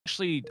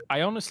Actually,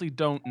 I honestly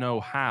don't know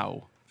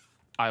how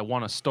I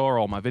want to store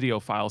all my video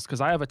files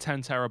because I have a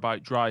 10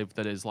 terabyte drive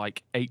that is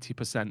like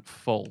 80%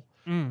 full,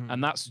 Mm.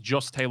 and that's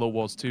just Halo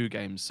Wars 2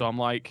 games. So I'm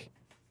like,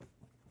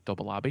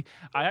 double Abby.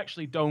 I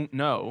actually don't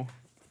know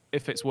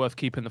if it's worth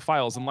keeping the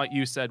files. And like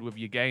you said with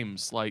your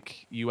games,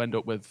 like you end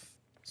up with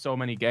so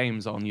many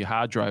games on your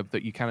hard drive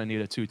that you kind of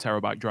need a 2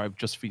 terabyte drive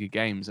just for your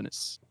games, and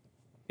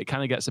it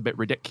kind of gets a bit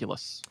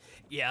ridiculous.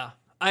 Yeah.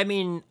 I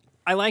mean,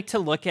 I like to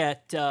look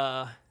at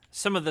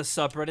some of the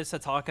subreddits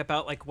that talk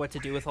about like what to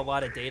do with a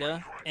lot of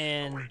data,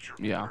 and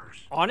Yeah.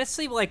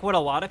 honestly, like what a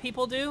lot of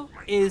people do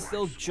is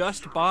they'll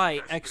just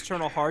buy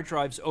external hard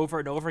drives over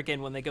and over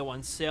again when they go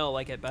on sale,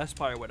 like at Best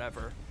Buy or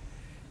whatever,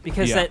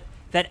 because Yeah.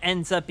 that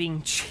ends up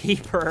being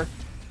cheaper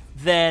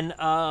than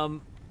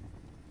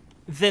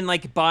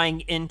like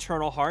buying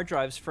internal hard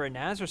drives for a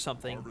NAS or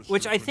something,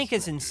 which I think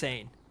is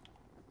insane.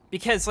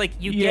 Because like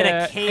you get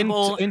a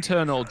cable,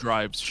 internal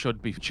drives should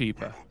be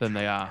cheaper than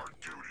they are.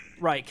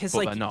 right? Because But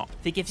like they're not,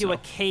 they give you a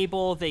so.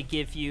 cable, they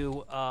give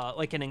you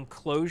like an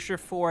enclosure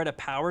for it, a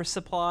power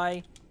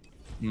supply.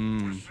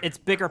 It's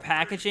bigger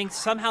packaging.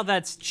 Somehow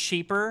that's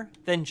cheaper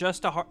than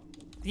just a hard.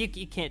 You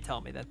can't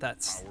tell me that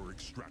that's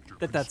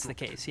the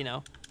case, you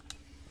know?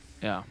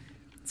 Yeah.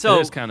 So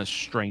it is kind of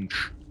strange.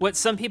 what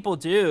some people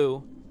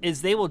do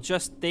is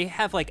they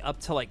have like up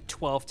to like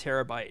 12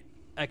 terabyte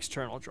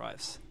external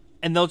drives,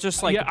 and they'll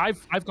just like, Yeah,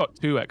 I've got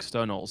 2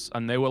 externals,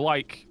 and they were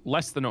like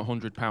less than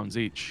 £100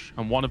 each,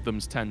 and one of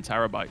them's 10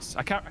 terabytes.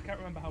 I can't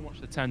remember how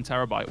much the 10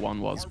 terabyte one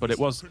was, but it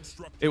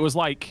was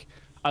like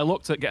I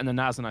looked at getting a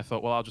NAS and I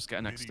thought, well, I'll just get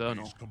an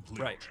external.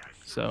 right.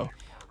 So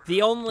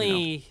The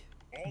only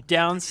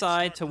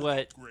downside to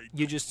what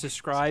you just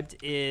described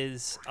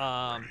is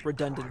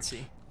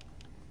redundancy.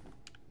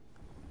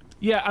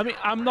 yeah, I mean,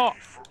 I'm not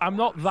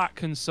that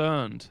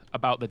concerned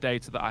about the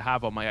data that I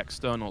have on my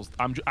externals.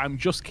 I'm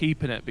just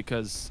keeping it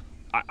because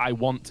I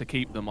want to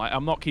keep them. Like,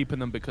 I'm not keeping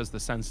them because they're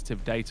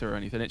sensitive data or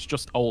anything. It's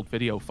just old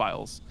video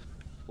files.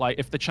 Like,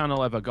 if the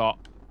channel ever got,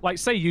 like,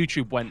 say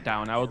YouTube went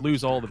down, I would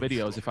lose all the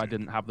videos if I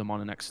didn't have them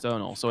on an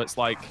external. So it's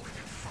like,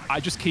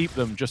 I just keep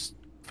them just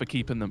for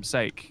keeping them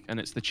sake, and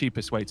it's the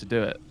cheapest way to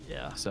do it.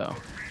 Yeah. So,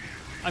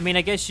 I mean,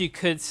 I guess you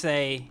could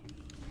say,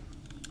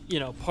 you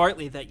know,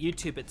 partly that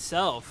YouTube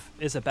itself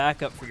is a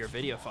backup for your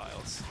video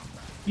files.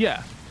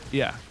 yeah,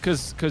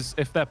 because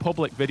if they're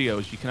public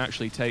videos, you can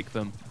actually take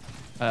them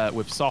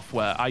with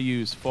software. I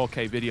use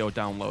 4K Video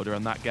Downloader,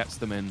 and that gets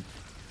them in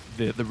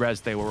the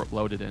res they were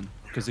uploaded in.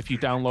 Because if you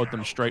download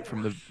them straight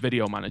from the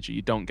video manager,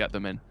 you don't get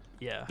them in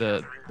Yeah.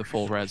 the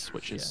full res,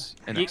 which is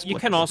You inexplicable.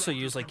 can also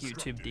use like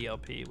YouTube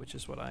DLP, which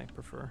is what I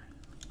prefer.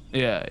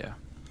 Yeah.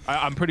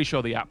 I'm pretty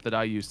sure the app that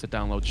I use to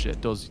download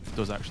shit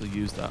does actually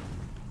use that.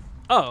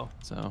 Oh.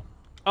 So.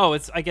 Oh,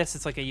 I guess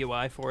it's like a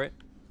UI for it.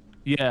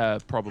 Yeah,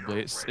 probably.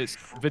 It's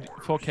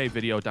 4K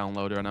Video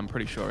Downloader, and I'm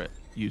pretty sure it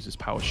uses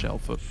PowerShell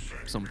for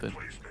something.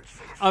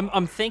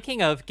 I'm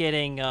thinking of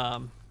getting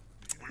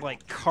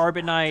like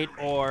Carbonite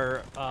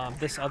or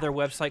this other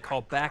website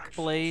called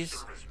Backblaze,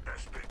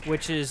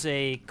 which is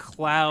a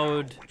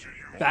cloud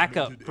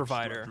backup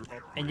provider,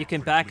 and you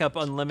can back up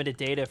unlimited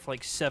data for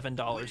like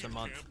 $7 a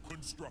month.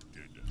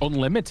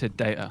 Unlimited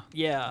data.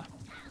 Yeah.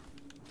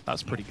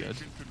 That's pretty good.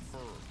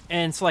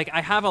 And it's like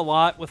I have a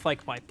lot with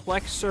like my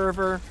Plex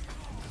server.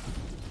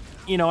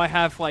 You know, I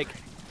have like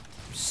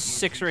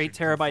 6 or 8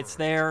 terabytes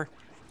there,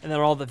 and then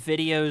all the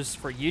videos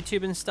for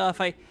YouTube and stuff.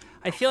 I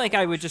feel like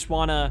I would just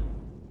want to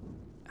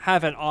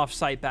have an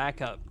off-site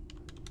backup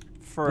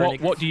for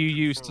What do you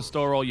use to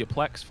store all your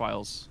Plex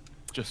files?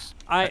 Just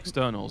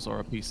externals or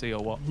a PC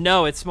or what?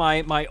 No, it's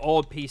my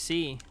old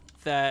PC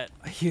that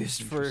I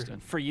used for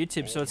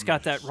YouTube. So it's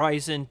got that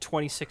Ryzen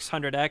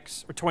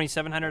 2600X or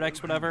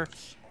 2700X, whatever,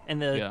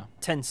 and the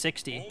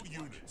 1060.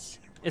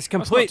 It's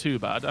complete. That's not too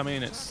bad. I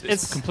mean,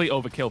 it's complete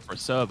overkill for a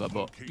server,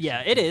 but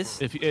yeah, it is.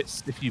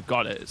 If you've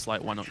got it, it's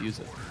like, why not use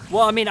it?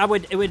 Well, I mean,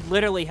 it would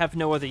literally have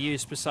no other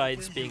use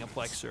besides being a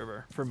Plex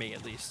server for me,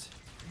 at least.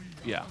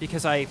 Yeah.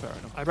 Because I'd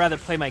rather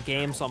play my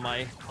games on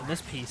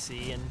this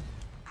PC, and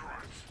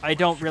I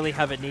don't really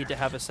have a need to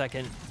have a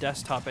second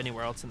desktop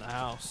anywhere else in the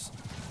house.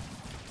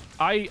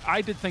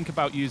 I did think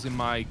about using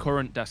my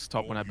current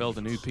desktop when I build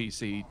a new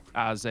PC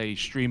as a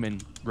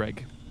streaming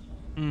rig.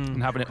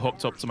 And having it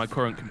hooked up to my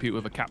current computer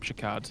with a capture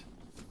card.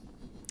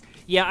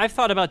 Yeah, I've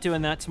thought about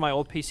doing that to my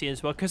old PC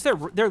as well, because they're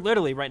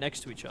literally right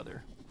next to each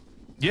other.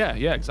 Yeah,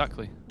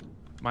 exactly.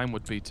 Mine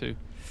would be too.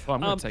 Well,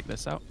 I'm going to take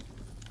this out.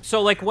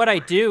 So, like, what I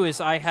do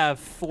is I have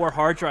 4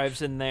 hard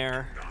drives in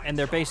there, and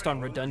they're based on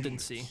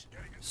redundancy.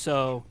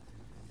 So,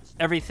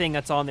 everything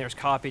that's on there is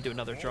copied to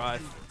another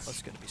drive.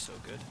 That's going to be so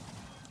good.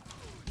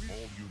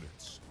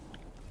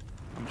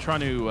 I'm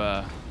trying to...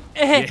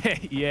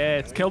 yeah,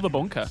 it's kill the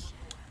bunker.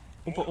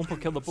 Oompa,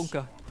 kill the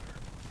bunker.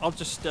 I'll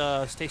just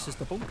stasis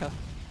the bunker.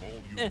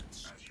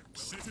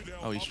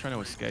 Oh, he's trying to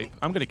escape.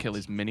 I'm going to kill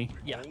his mini.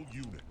 Yeah.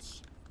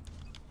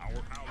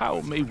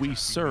 How may we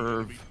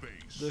serve?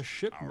 The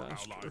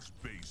shipmaster.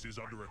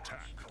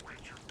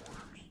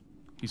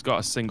 He's got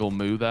a single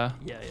moo there.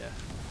 Yeah.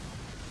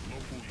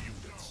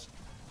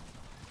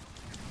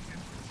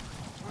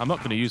 I'm not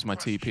going to use my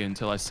TP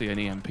until I see an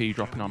EMP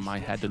dropping on my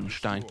head and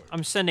Stein.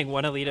 I'm sending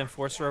one elite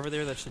enforcer over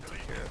there that should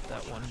take care of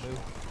that one move.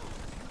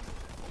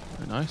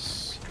 Very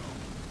nice.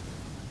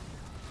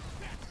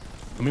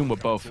 I mean, we're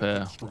both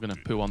here. We're going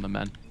to poo on the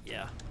men.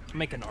 Yeah.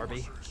 Make an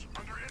RB.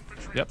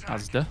 Yep,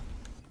 Asda.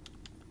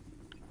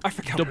 I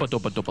forgot. Double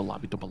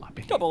labby. Double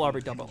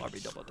RB, double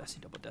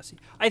desi.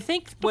 I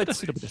think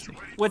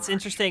what's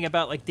interesting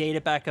about like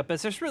data backup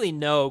is there's really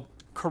no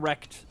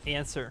correct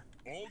answer.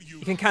 You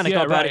can kind of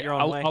go about it your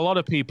own way. A lot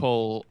of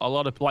people,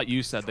 like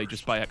you said, they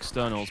just buy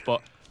externals,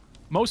 but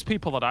most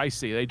people that I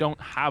see, they don't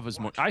have as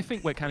much. I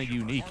think we're kind of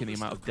unique in the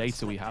amount of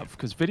data we have,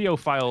 because video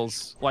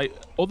files, like,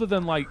 other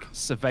than like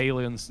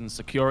surveillance and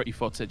security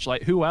footage,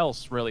 like, who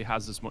else really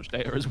has as much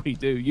data as we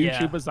do?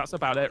 YouTubers, that's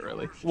about it,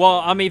 really. Well,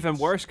 I'm even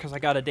worse because I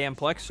got a damn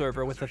Plex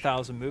server with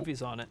 1,000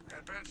 movies on it.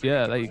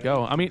 Yeah, there you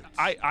go. I mean,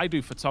 I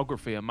do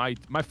photography, and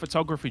my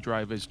photography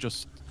drive is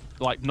just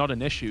like not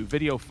an issue.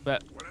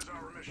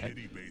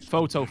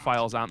 Photo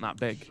files aren't that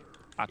big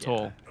at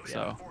all.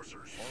 So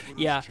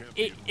yeah,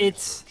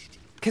 it's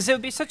because it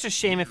would be such a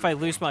shame if I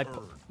lose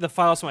the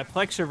files on my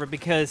Plex server,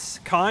 because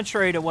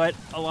contrary to what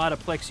a lot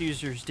of Plex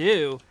users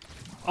do,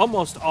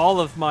 almost all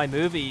of my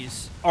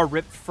movies are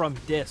ripped from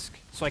disk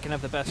so I can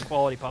have the best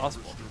quality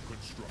possible.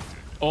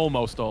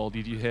 Almost all.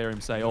 Did you hear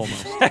him say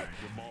almost?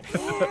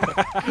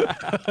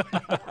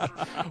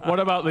 What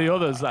about the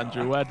others,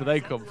 Andrew? Where do they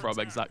come from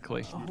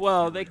exactly?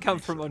 Well, they come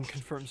from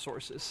unconfirmed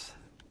sources.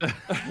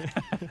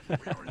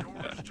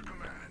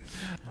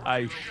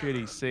 I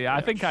shitty see. I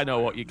think I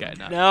know what you're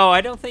getting at. No, I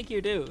don't think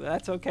you do.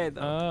 That's okay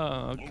though.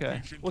 Oh,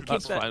 okay. We'll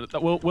keep That's fine.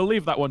 We'll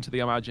leave that one to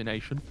the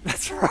imagination.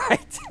 That's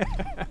right.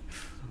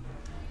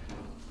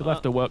 You'll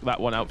have to work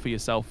that one out for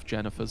yourself,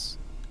 Jennifer's.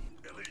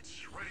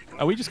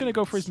 Are we just gonna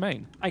go for his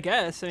main? I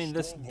guess. I mean,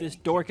 this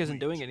dork isn't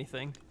doing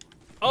anything.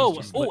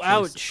 Oh,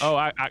 ouch. Oh,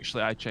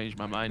 I changed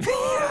my mind.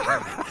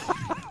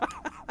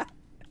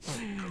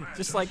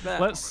 Just like that.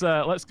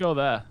 Let's go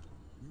there.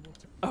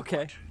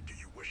 Okay.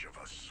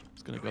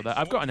 Just gonna go there.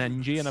 I've got an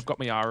NG and I've got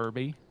my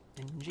RB.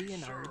 NG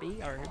and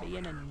RB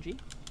and NG.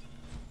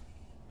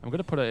 I'm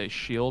gonna put a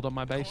shield on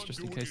my base just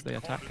in case they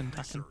attack and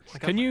attack him.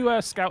 Can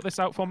you scout this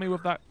out for me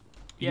with that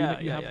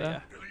unit you have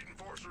there?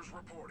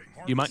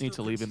 You might need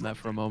to leave him there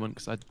for a moment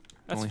because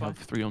I only have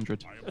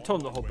 300. I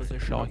told him the whole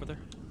position over there.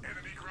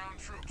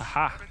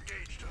 Aha!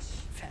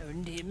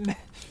 Found him.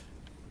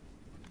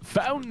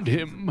 Found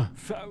him.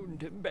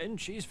 Found him.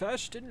 Banshee's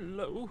fast and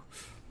low.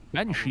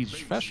 Banshee's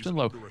fast and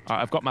low. Alright,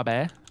 I've got my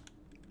bear.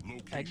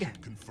 Egg.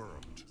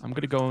 I'm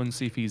gonna go and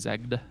see if he's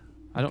egged.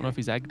 I don't know if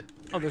he's egged.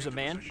 Oh, there's a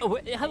man. Oh,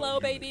 hello,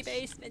 baby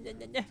base. Mini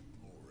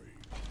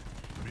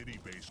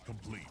base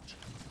complete.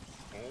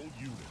 All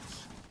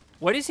units.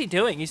 What is he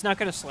doing? He's not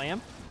gonna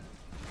slam?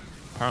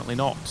 Apparently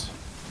not.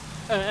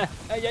 Yeah.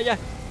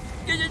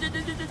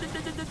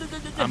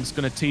 I'm just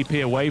gonna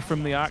TP away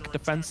from the arc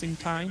defensing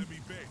time.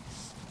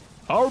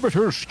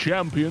 Arbiter's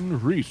champion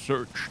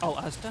research. Oh,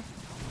 Asda.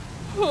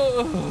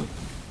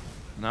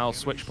 And I'll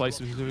switch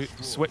places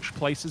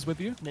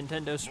with you.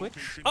 Nintendo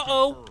Switch.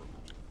 Uh-oh.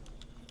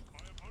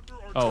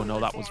 Oh no,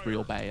 that was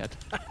real bad.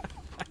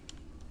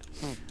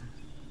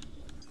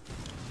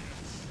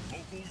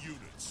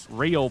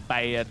 Real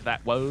bad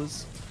that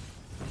was.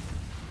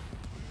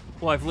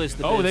 Well, I've Liz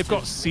the biz. Oh, they've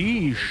got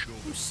siege.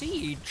 Ooh,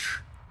 siege.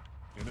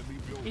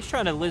 He's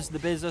trying to Liz the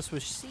biz us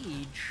with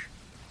siege.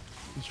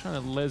 He's trying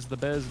to Liz the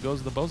biz,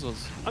 goes the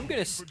buzzers. I'm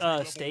gonna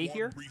stay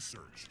here.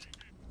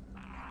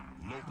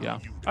 Yeah,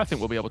 I think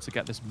we'll be able to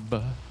get this.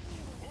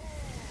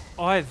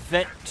 Oh, I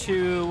vet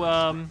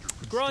to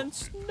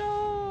grunts.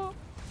 No.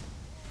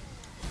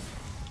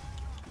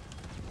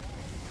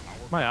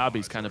 My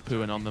RB's kind of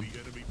pooing on them.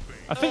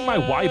 I think my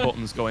Y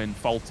button's going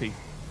faulty.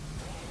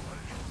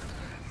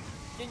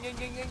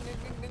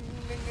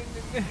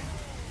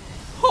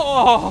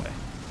 Oh.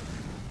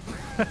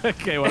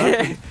 Okay, what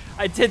happened?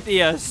 I did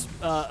the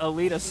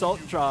elite assault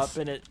drop,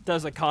 and it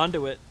does a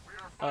conduit.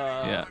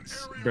 Yeah,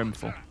 it's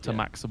brimful to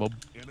maximum.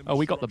 Oh,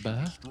 we got the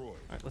bear. All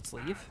right, let's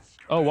leave.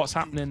 Oh, what's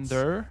happening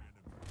there?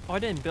 Oh, I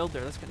didn't build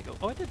there. That's gonna go.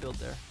 Oh, I did build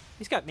there.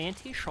 He's got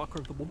Manti, Shocker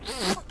of the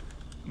Wolf.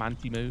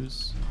 Manti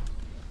moves.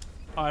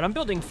 All right, I'm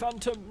building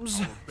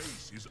Phantoms.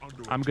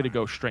 I'm gonna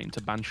go straight into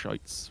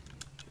Banshites.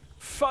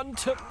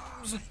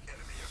 Phantoms.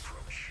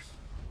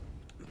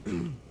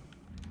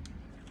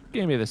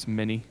 Give me this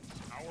mini.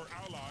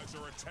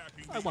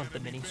 I want the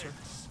mini, sir.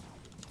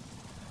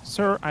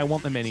 Sir, I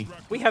want the mini.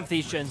 We have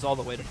these gens all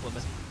the way to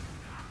Plymouth.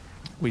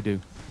 We do.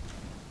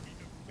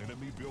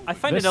 I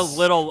find it a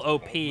little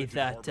OP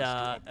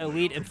that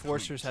elite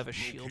enforcers have a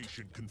shield.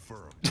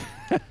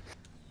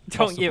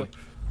 Don't you?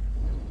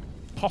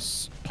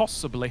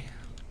 Possibly.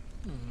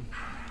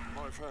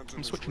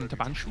 I'm switching to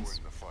Banshees.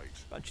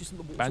 Banshees in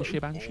the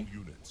Banshee.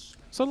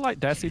 So like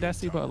Desi,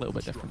 but a little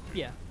bit different.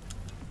 Yeah.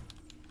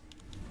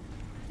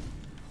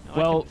 No,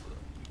 well,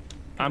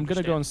 I'm going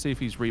to go and see if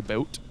he's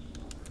rebuilt.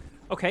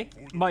 Okay,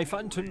 my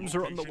Phantoms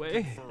are on the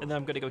way, and then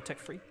I'm going to go tech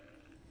free.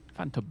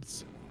 Phantom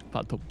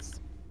Phantom.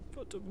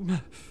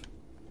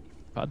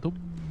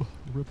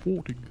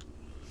 reporting.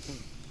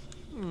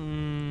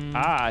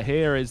 Ah,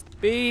 here is...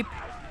 Beep.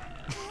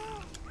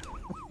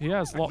 He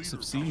has lots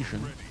of siege.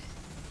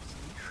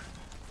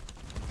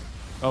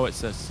 Oh,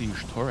 it's a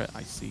siege turret,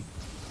 I see.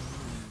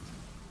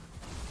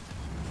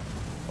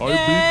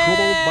 I've been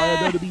troubled by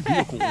an enemy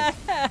vehicle.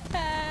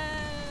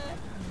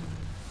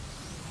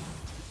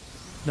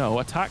 No,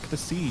 attack the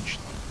siege.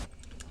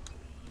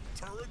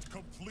 Turret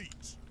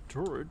complete.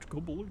 Turret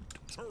complete.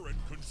 Turret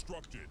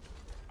constructed.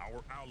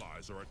 Our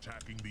allies are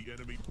attacking the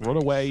enemy. Run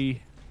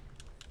away.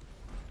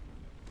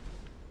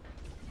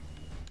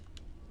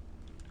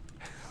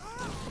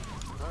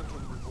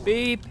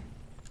 Beep.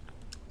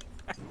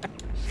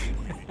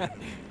 Our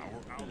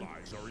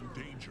allies are in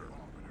danger.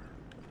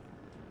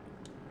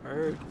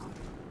 Heard.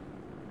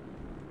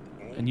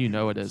 And you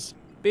know it is.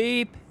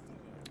 Beep.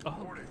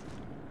 Oh.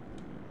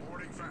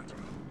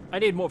 I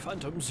need more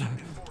phantoms.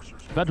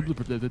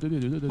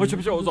 Which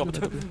shows up.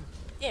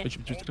 Yeah.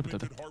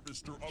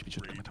 Harvester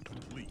upgrade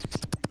complete.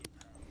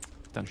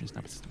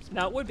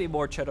 Now it would be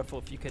more cheddar-ful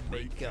if you could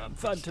make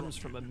phantoms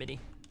from a mini.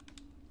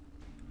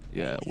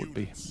 Yeah, it would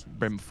be.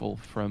 Brimful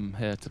from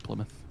here to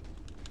Plymouth.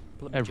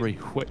 Every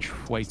which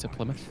way to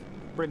Plymouth.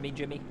 Brim me,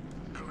 Jimmy.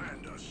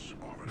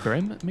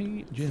 Brim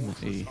me,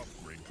 Jimmy.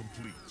 Upgrade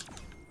complete.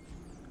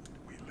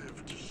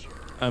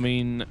 I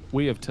mean,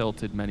 we have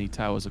tilted many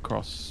towers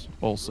across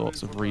all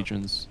sorts of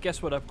regions.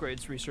 Guess what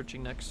upgrade's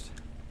researching next?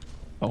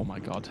 Oh my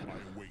god.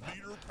 Leader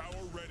power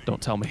ready.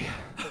 Don't tell me.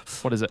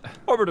 What is it?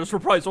 Arbiter's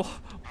reprisal.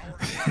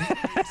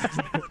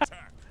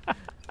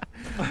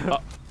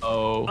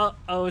 Uh-oh.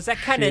 Uh-oh, is that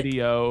kind of...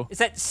 Shitty-o. Is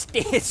that...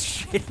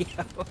 It's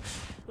shitty-o.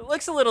 It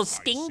looks a little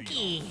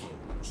stinky.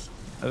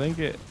 I think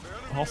it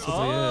possibly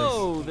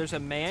Oh, there's a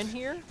man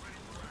here?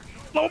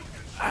 Nope.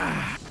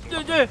 Do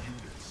it, do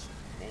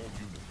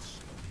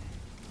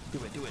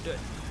it, do it.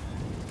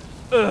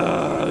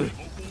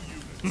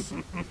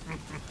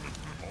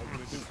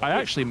 I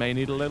actually may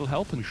need a little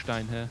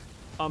Helpenstein here.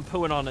 I'm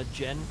pooing on a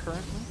gen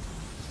currently.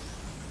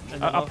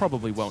 And I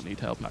probably won't need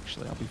help,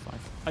 actually. I'll be fine.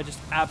 I just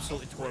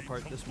absolutely tore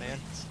apart this man.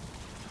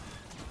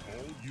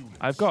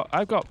 I've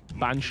got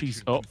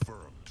Banshees up.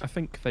 I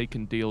think they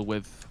can deal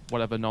with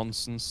whatever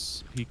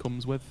nonsense he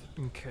comes with.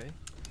 Okay.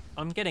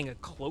 I'm getting a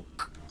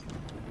cloak.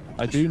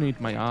 I do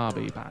need my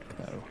RB back,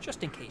 though.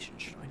 Just in case,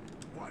 Shrine.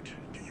 What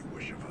do you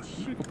wish of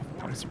us?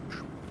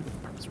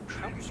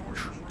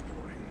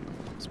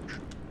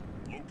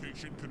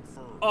 Location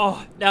confirmed.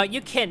 Oh, now you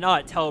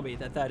cannot tell me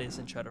that that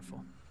isn't Cheddarful.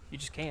 You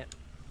just can't.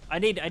 I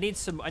need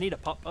a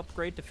pop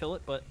upgrade to fill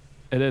it, but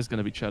It is going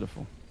to be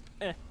Cheddarful.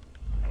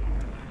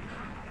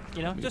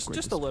 you know,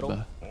 just a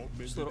little.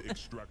 Just a little.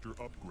 Extractor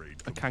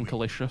upgrade A complete.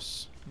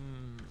 Cankalicious.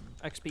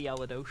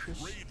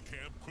 Expialidocious. Raid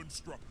camp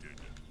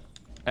constructed.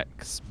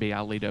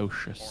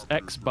 Exbialidocious.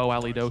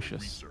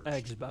 Exboalidocious.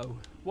 Exbo.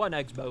 One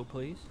Exbo,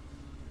 please.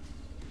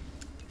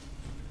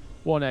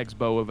 One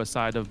Exbo with a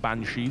side of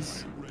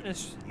Banshees.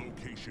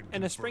 Location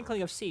And a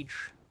sprinkling of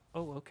siege.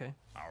 Oh, okay.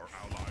 Our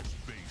allies'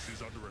 base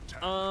is under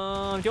attack.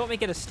 Do you want me to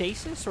get a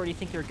stasis, or do you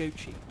think you're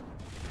Gucci?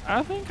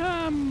 I think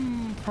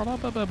I'm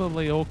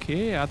probably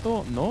okay. I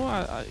don't know.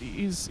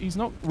 He's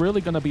not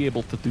really going to be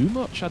able to do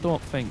much, I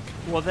don't think.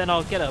 Well, then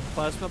I'll get a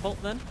plasma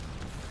bolt then.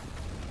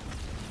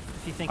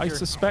 If you think I you're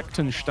suspect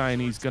Einstein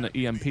he's going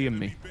to EMP in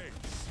me.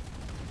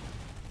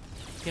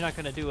 you're not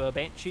gonna do a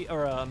banshee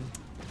or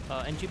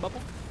NG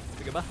bubble.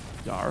 Goodbye.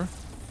 Yar.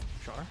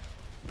 Sure.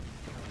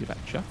 You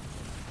betcha.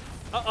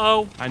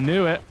 Uh-oh. I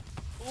knew it.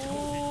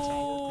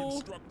 Ooh.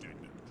 Constructed.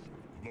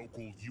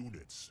 Local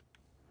units.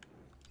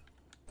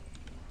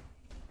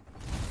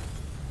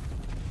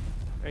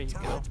 There you go.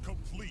 Turret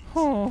complete.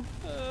 Oh.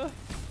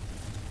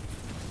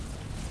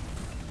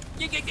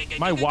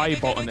 My Y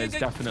button is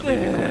definitely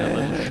becoming a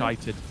little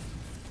shited.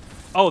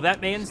 Oh,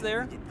 that man's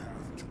there?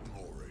 To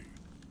glory.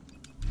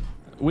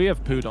 We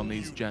have pooed on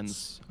these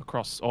gens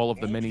across all of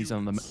the minis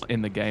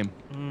in the game.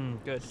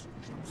 Good.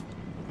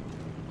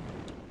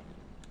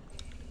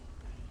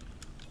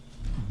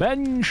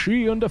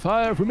 Banshee under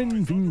fire from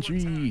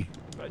infantry.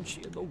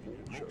 Banshee in the wall.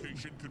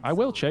 Location I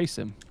will chase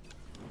him.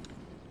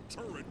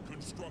 turret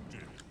constructed.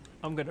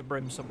 I'm gonna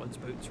brim someone's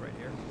boots right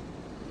here.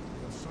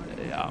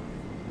 Yeah.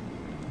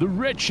 The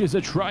wretches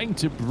are trying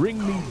to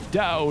bring me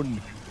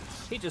down.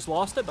 He just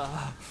lost a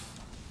bar.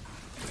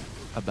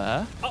 A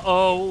bear?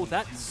 Uh-oh,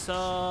 that's,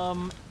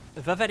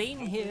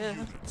 Vavarine here.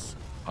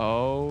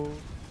 Oh.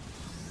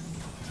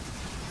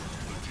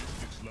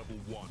 Logistics level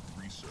 1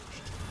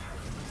 researched.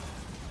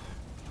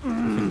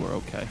 I think we're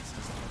okay.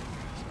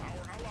 Our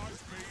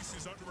allies' base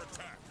is under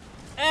attack.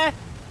 Eh.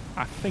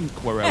 I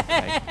think we're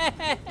okay.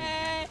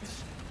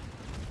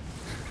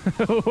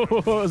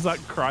 What was that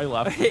cry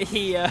laugh?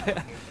 He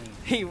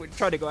would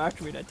try to go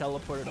after me and I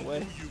teleported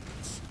away.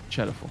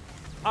 Cheddarful.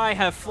 I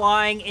have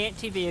flying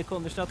anti-vehicle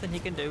and there's nothing he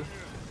can do.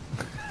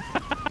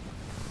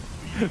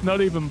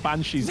 Not even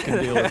Banshees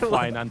can deal with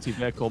flying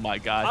anti-vehicle, my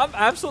guy. I'm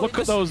absolutely Look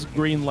at those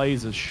green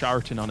lasers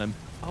sharting on him.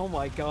 Oh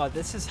my god,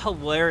 this is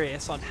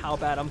hilarious on how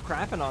bad I'm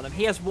crapping on him.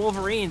 He has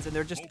Wolverines and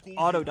they're just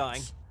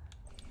auto-dying.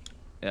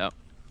 Yeah.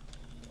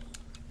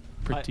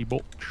 Pretty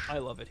much. I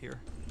love it here.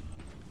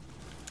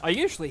 I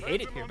usually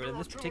hate it here, but in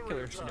this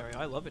particular scenario,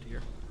 I love it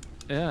here.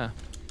 Yeah.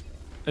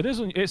 It is.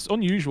 It's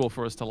unusual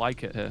for us to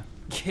like it here.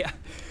 Yeah.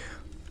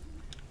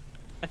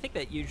 I think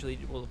that usually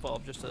will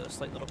involve just a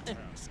slight little.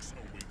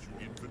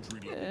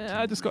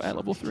 Yeah, I just got at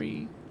level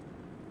 3.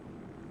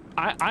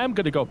 I am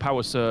gonna go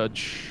power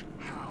surge.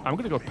 I'm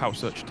gonna go power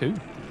surge 2.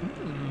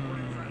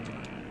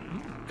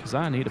 Cause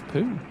I need a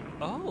poo.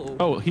 Oh.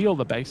 Oh, heal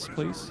the base,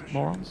 please,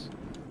 morons.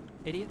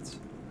 Idiots.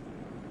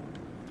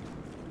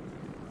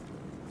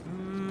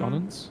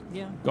 Gonens?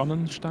 Yeah.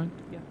 Gonenstein?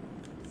 Yeah.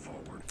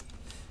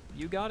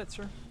 You got it,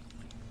 sir.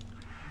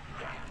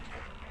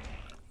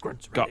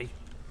 Grunt's ready.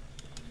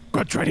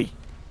 Grunt's ready.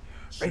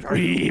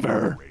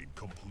 Reaver.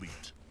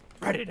 Complete.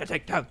 Ready to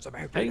take down some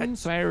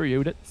Fire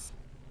units.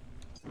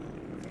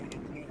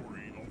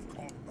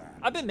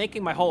 I've been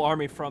making my whole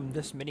army from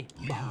this mini.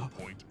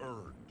 Point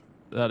earned.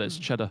 That is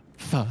cheddar.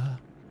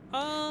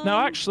 No,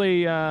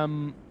 actually,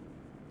 I'm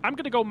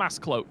gonna go mass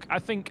cloak. I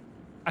think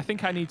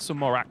I need some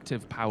more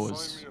active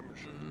powers.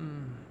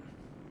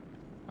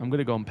 I'm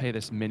gonna go and pay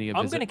this mini a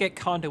visit. I'm gonna get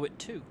conduit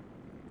too.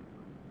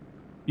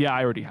 Yeah,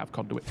 I already have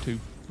conduit too.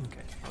 Okay,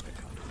 I'll get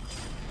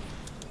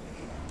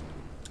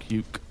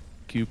conduit.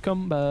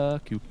 Cucumber.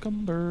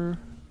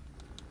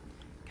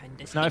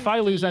 Now, if I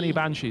lose any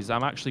banshees,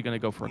 I'm actually gonna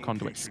go for a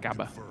conduit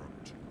scabber.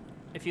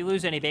 If you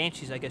lose any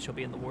banshees, I guess you'll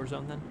be in the war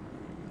zone then.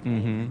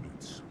 Mm-hmm.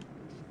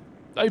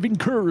 I've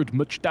incurred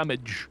much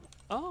damage.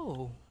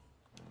 Oh.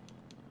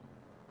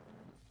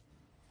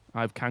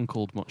 I've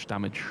canceled much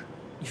damage.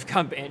 You've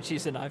gone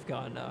banshees and I've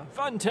gone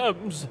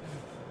phantoms.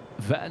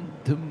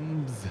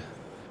 Phantoms.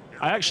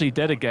 I actually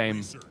did a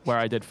game where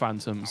I did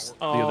phantoms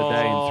the other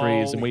day in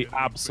 3s, and we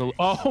absolutely.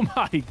 Oh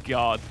my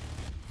god.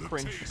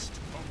 Cringe.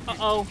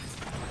 Uh-oh.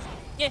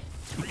 Yeah.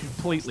 We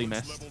completely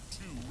missed. Level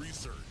 2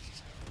 researched.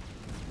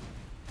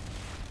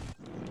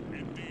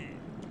 Indeed.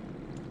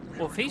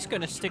 Well, if he's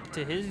gonna stick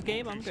to his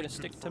game, I'm gonna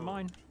stick to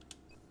mine.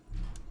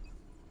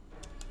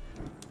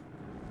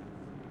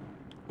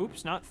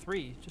 Oops, not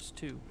 3, just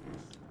 2.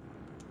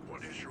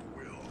 What is your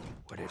will?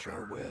 What is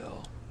your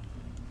will?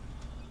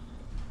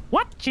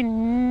 What you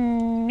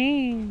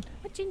need?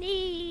 What you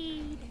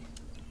need?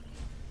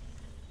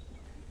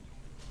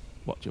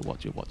 What you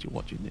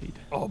need?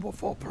 Oh,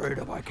 before parade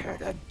of my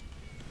cannon.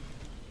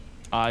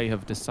 I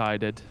have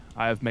decided.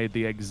 I have made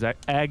the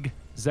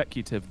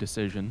executive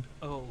decision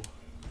Oh.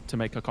 to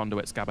make a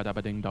conduit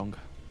scabba ding dong.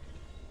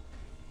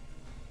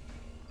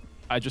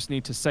 I just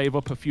need to save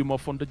up a few more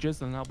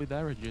fundages, and I'll be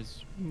there.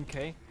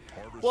 Okay.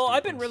 Well,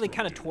 I've been really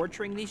kind of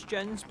torturing these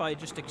gens by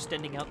just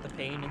extending out the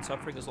pain and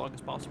suffering as long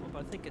as possible, but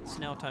I think it's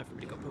now time for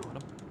me to go poo on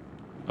them.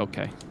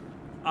 Okay.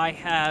 I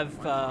have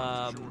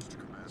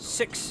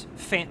 6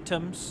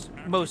 phantoms,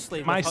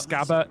 mostly. My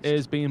scabba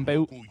is being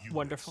built.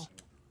 Wonderful.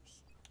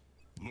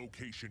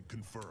 Location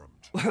confirmed.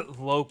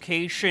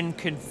 Location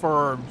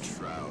confirmed.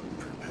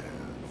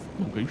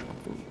 Okay.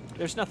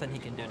 There's nothing he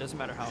can do. Doesn't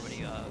matter how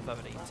many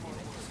vomiting he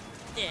makes.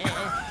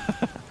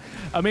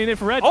 I mean,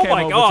 if Red Oh came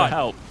my over God. to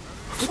help,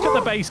 look at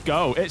the base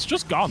go. It's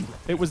just gone.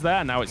 It was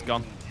there, now it's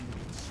gone.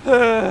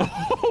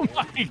 Oh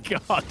my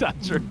god,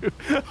 Andrew.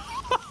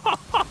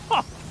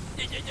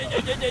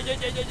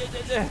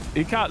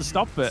 You can't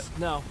stop it.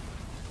 No.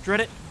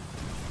 Dread it.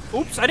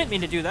 Oops, I didn't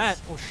mean to do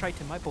that. Oh,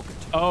 shite in my pocket.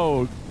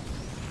 Oh.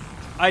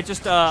 I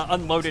just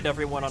unloaded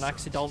everyone on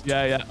accident.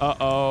 Yeah.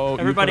 Uh-oh.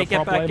 Everybody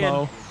get back in.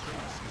 Problemo.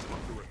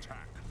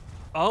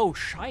 Oh,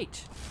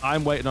 shite.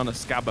 I'm waiting on a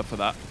scabba for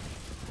that.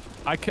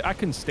 I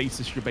can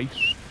stasis your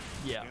base.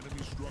 Yeah.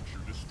 Enemy structure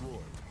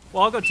destroyed.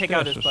 Well, I'll go take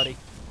out his Stasis. buddy.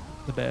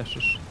 The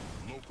bases.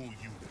 Local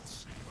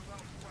units.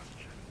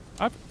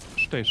 I've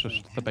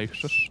stasis the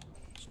bases.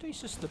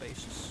 Stasis the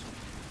basis.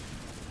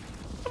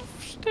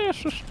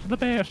 Stasis the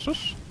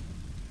bases.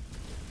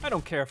 I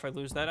don't care if I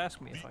lose that.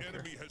 Ask me if I care.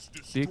 Enemy has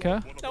Do you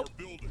care? destroyed one of our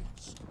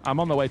buildings. I'm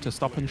on the way to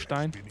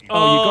Stoppenstein.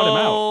 Oh, you got him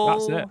out.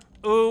 That's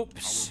it.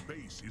 Oops. Our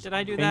base is Did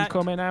I do that?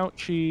 Incoming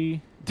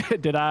ouchie.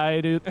 Did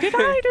I do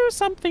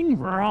something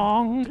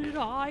wrong? Did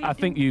I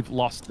think you've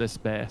lost this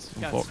base,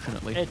 That's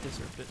unfortunately. fine. It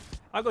deserved it.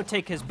 I'll go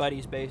take his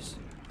buddy's base.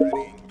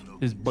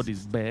 His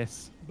buddy's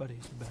base.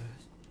 Buddy's base.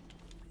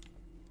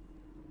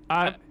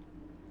 I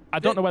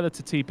don't know whether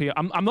to TP.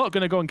 I'm not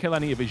going to go and kill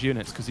any of his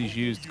units because he's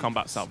used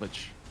combat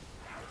salvage.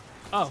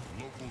 Oh.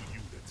 local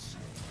units.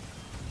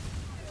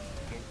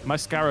 My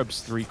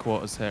Scarab's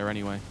 3/4 here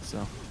anyway,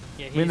 so.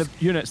 Yeah, I mean, the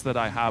he's- units that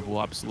I have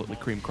will absolutely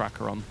cream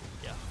cracker on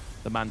yeah.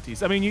 the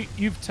Mantis. I mean,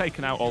 you've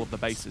taken out all of the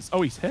bases.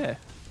 Oh, he's here.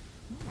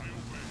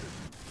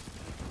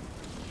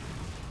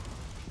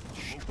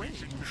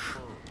 Location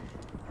confirmed.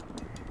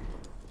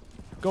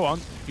 Go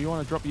on. You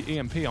want to drop your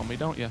EMP on me,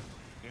 don't you?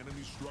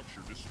 Enemy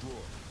structure destroyed.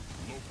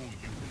 Local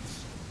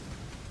units.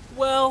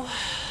 Well.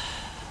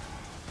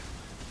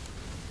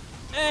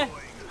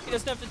 He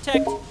doesn't have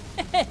detect.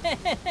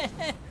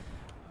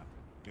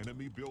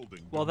 Enemy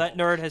building. Well, that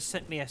nerd has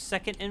sent me a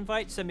second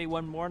invite. Send me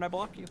one more and I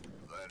block you.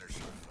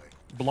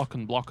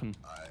 Blocking. Yep.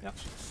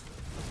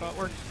 That's how it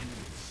works.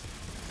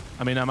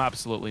 I mean, I'm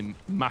absolutely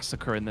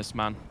massacring this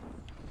man.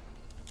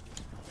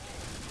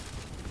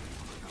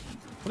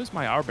 What What is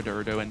my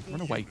Arbiter doing?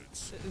 Run away.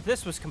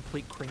 This was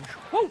complete cringe.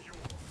 Whoa!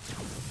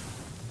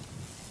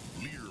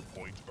 Leader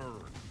point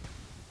earned.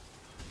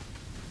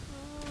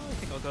 I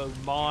think I'll go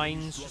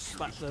mines. Just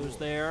slap those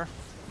there.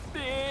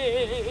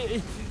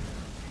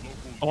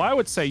 Oh, I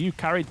would say you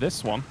carried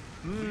this one.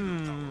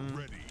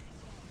 Ready.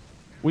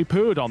 We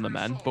pooed on the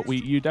men, but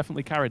you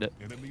definitely carried it.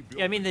 Enemy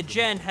Yeah, I mean, the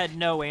gen had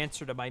no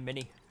answer to my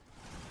mini.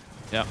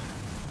 Yeah.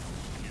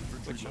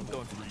 Which I'm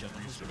going for the gen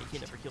on his mini. He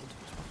never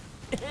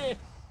killed.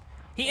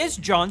 He is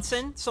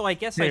Johnson, so I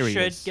guess There I he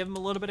should is. give him a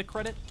little bit of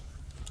credit.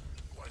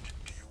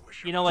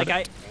 You know,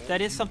 like,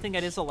 that is something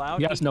that is allowed.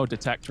 He has no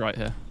detect right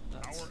here.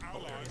 Our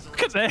allies are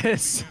Look at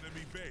this.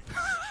 enemy base.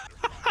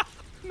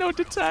 No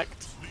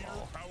detect. Leader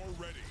power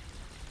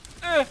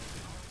ready.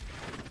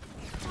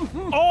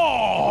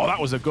 Oh, that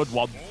was a good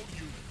one. All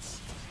units.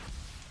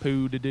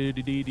 Poo dee dee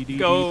dee dee dee dee.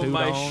 Go poo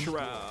my down.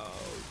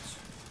 shrouds.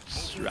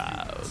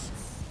 Shrouds.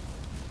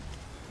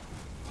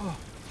 All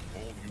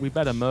We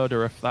better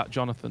murder if that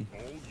Jonathan.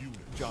 All units.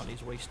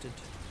 Johnny's wasted.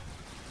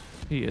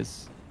 He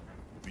is.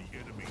 The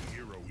enemy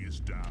hero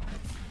is down.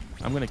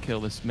 I'm gonna kill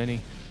this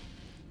mini.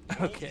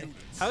 Okay.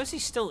 How is he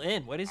still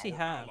in? What does he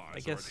have? I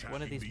guess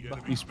one of these.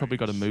 He's probably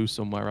got to move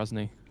somewhere,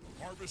 hasn't he?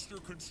 Harvester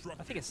constructed.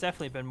 I think it's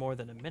definitely been more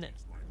than a minute.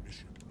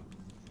 Mission.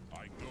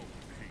 I go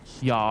with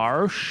haste.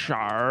 Yar,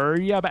 shar,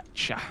 ya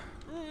betcha.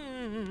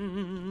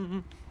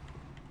 And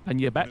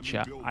you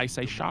betcha, I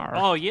say shar.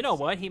 Oh, you know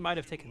what? He might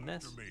have taken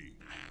this. To me.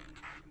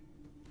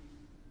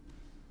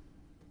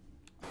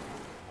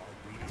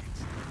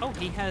 Oh,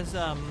 he has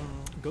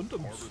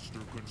Gundams. Harvester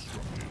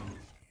constructed.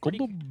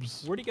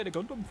 Gundams. Where'd he get a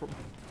Gundam from?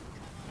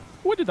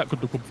 Where did that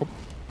Gundam come from?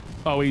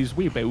 Oh, he's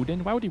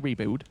rebuilding. Why would he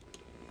rebuild?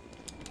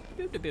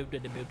 That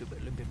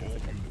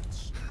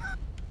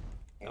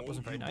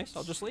wasn't very nice.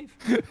 I'll just leave.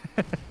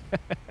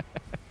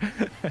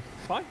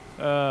 Fine.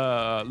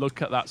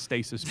 Look at that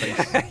stasis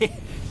space.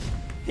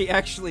 He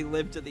actually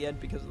lived to the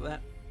end because of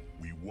that.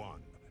 We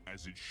won,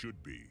 as it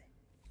should be.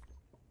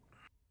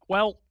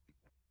 Well,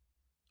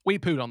 we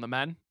pooed on the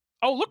men.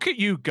 Oh, look at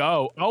you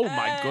go. Oh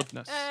my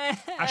goodness.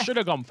 I should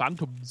have gone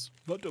Phantoms.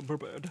 Not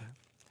prepared.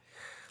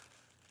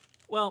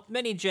 Well,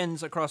 many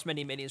gens across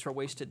many minis were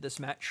wasted this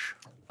match.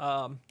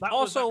 That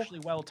also, was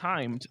actually well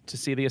timed to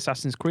see the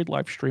Assassin's Creed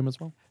live stream as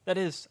well. that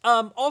is.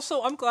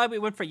 Also, I'm glad we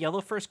went for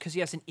yellow first because he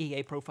has an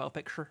EA profile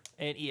picture,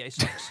 and EA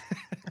sucks.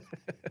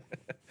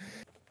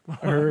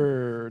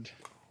 Heard.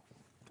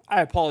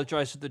 I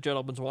apologize to the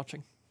gentleman's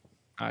watching.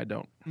 I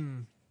don't.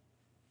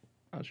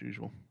 As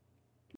usual.